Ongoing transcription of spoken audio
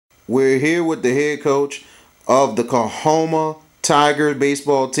We're here with the head coach of the Coahoma Tigers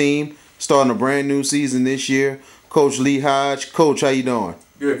baseball team, starting a brand new season this year, Coach Lee Hodge. Coach, how you doing?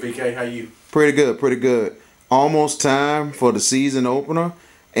 Good, VK. How you? Pretty good, pretty good. Almost time for the season opener,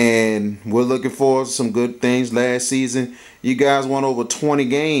 and we're looking forward to some good things. Last season, you guys won over 20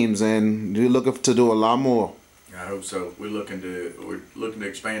 games, and you're looking to do a lot more. I hope so. We're looking to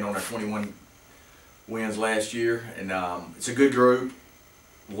expand on our 21 wins last year, and it's a good group.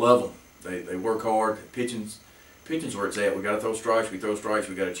 Love them. They work hard. Pitching's where it's at. We got to throw strikes. We throw strikes.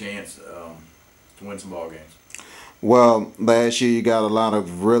 We got a chance to win some ball games. Well, last year you got a lot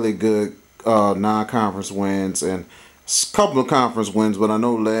of really good non-conference wins and a couple of conference wins, but I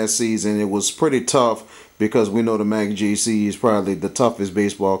know last season it was pretty tough because we know the MACJC is probably the toughest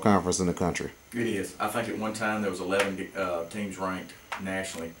baseball conference in the country. It is. I think at one time there was 11 teams ranked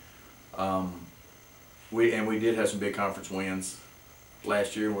nationally. We did have some big conference wins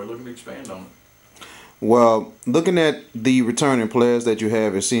last year, and we're looking to expand on it. Well, looking at the returning players that you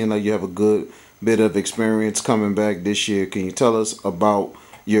have, it seems like you have a good bit of experience coming back this year. Can you tell us about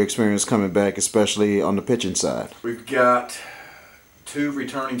your experience coming back, especially on the pitching side? We've got two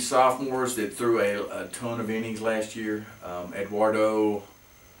returning sophomores that threw a ton of innings last year. Eduardo,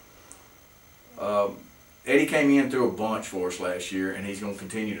 Eddie came in threw a bunch for us last year, and he's going to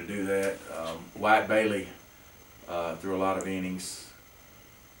continue to do that. Wyatt Bailey threw a lot of innings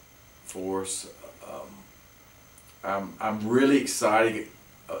for us. I'm really excited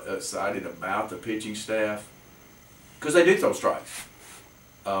about the pitching staff because they do throw strikes.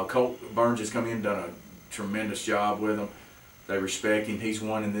 Colt Burns has come in and done a tremendous job with them. They respect him. He's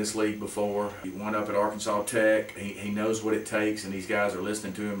won in this league before. He won up at Arkansas Tech. He knows what it takes, and these guys are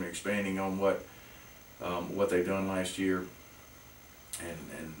listening to him and expanding on what they've done last year.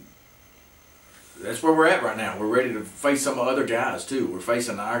 And that's where we're at right now. We're ready to face some other guys too. We're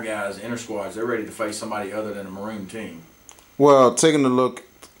facing our guys, inter squads. They're ready to face somebody other than a Maroon team. Well, taking a look,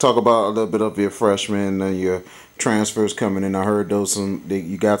 talk about a little bit of your freshmen and your transfers coming in. I heard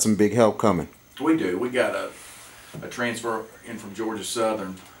you got some big help coming. We do. We got a transfer in from Georgia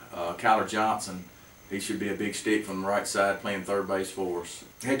Southern, Kyler Johnson. He should be a big stick from the right side, playing third base for us.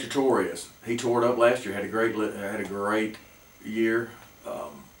 Hector Torres, he tore it up last year. Had a great year.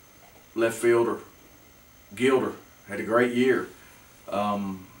 Left fielder Gilder had a great year.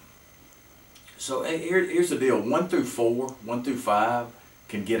 So here's the deal: 1 through 4, 1 through 5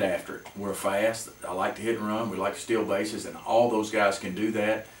 can get after it. We're fast. I like to hit and run. We like to steal bases, and all those guys can do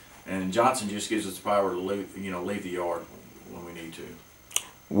that. And Johnson just gives us the power to leave the yard when we need to.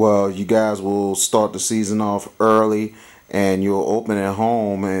 Well, you guys will start the season off early, and you'll open at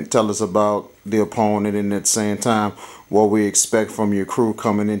home. And tell us about the opponent, and at the same time, what we expect from your crew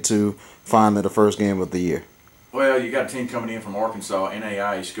coming into finally the first game of the year. Well, you got a team coming in from Arkansas,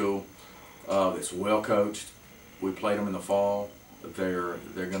 NAIA school, that's well coached. We played them in the fall. They're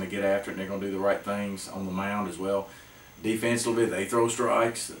going to get after it, and they're going to do the right things on the mound as well. Defensively, they throw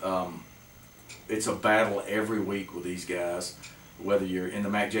strikes. It's a battle every week with these guys, whether you're in the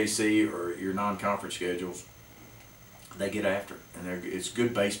MACJC or your non-conference schedules. They get after it, and it's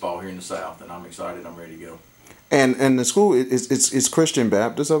good baseball here in the South, and I'm excited. I'm ready to go. And the school it's Christian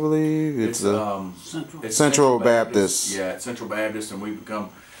Baptist, I believe. It's Central Baptist. Yeah, it's Central Baptist, and we become,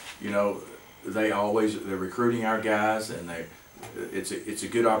 they're recruiting our guys, and it's a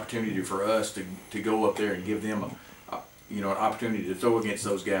good opportunity for us to go up there and give them an opportunity to throw against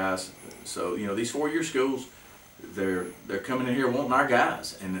those guys. So these 4-year schools, they're coming in here wanting our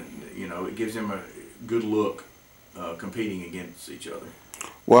guys, and it gives them a good look competing against each other.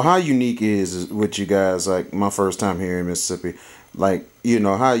 Well, how unique is with you guys, like my first time here in Mississippi, like,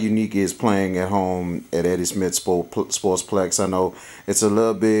 how unique is playing at home at Eddie Smith Sportsplex? I know it's a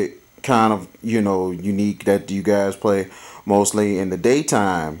little bit kind of, unique that you guys play mostly in the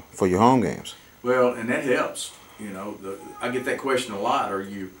daytime for your home games. Well, and that helps. I get that question a lot.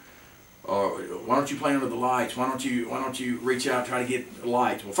 Why don't you play under the lights? Why don't you reach out and try to get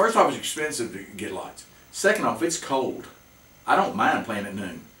lights? Well, first off, it's expensive to get lights. Second off, it's cold. I don't mind playing at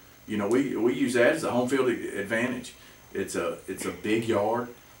noon. We use that as a home field advantage. It's a big yard.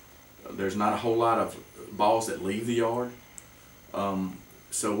 There's not a whole lot of balls that leave the yard.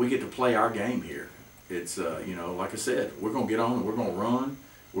 So we get to play our game here. It's like I said, we're gonna get on and we're gonna run.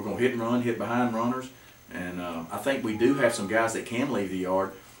 We're gonna hit and run, hit behind runners, and I think we do have some guys that can leave the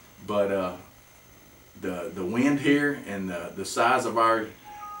yard, but the wind here and the size of our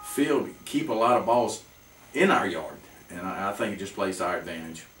field keep a lot of balls in our yard. And I think it just plays to our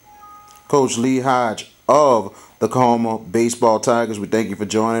advantage. Coach Lee Hodge of the Coahoma Baseball Tigers, we thank you for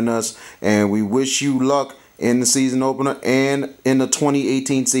joining us, and we wish you luck in the season opener and in the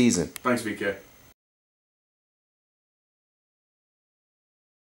 2018 season. Thanks, BK.